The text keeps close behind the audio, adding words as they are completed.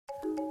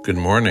Good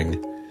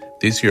morning.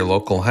 These are your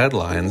local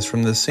headlines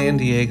from the San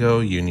Diego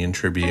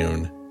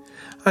Union-Tribune.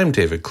 I'm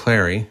David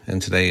Clary,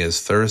 and today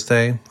is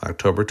Thursday,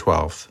 October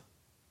 12th.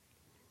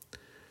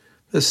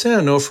 The San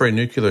Onofre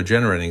nuclear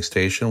generating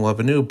station will have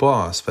a new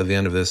boss by the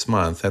end of this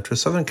month after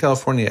Southern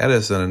California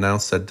Edison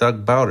announced that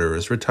Doug Bowder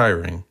is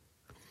retiring.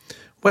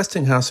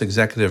 Westinghouse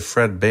executive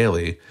Fred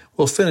Bailey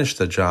will finish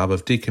the job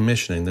of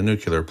decommissioning the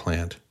nuclear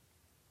plant.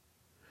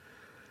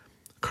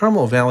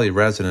 Carmel Valley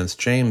residents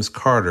James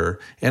Carter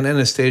and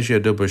Anastasia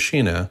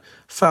Dobushina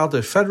filed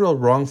a federal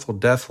wrongful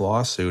death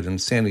lawsuit in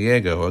San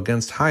Diego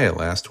against Hyatt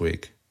last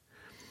week.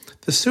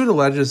 The suit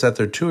alleges that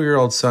their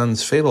 2-year-old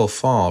son's fatal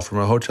fall from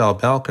a hotel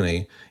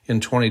balcony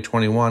in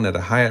 2021 at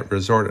a Hyatt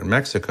resort in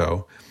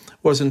Mexico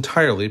was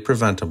entirely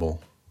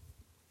preventable.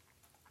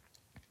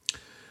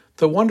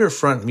 The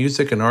Wonderfront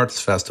Music and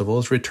Arts Festival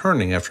is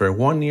returning after a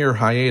 1-year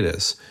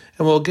hiatus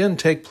and will again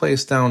take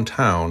place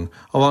downtown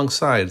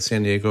alongside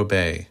San Diego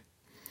Bay.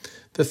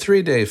 The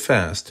 3-day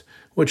fest,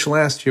 which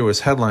last year was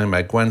headlined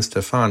by Gwen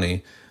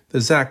Stefani,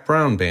 the Zac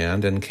Brown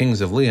Band, and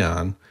Kings of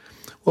Leon,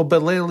 will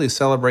belatedly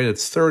celebrate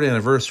its 3rd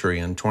anniversary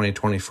in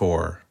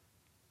 2024.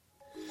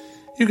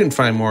 You can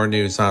find more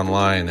news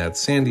online at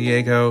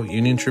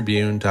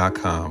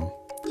SanDiegoUnionTribune.com.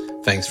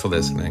 Thanks for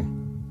listening.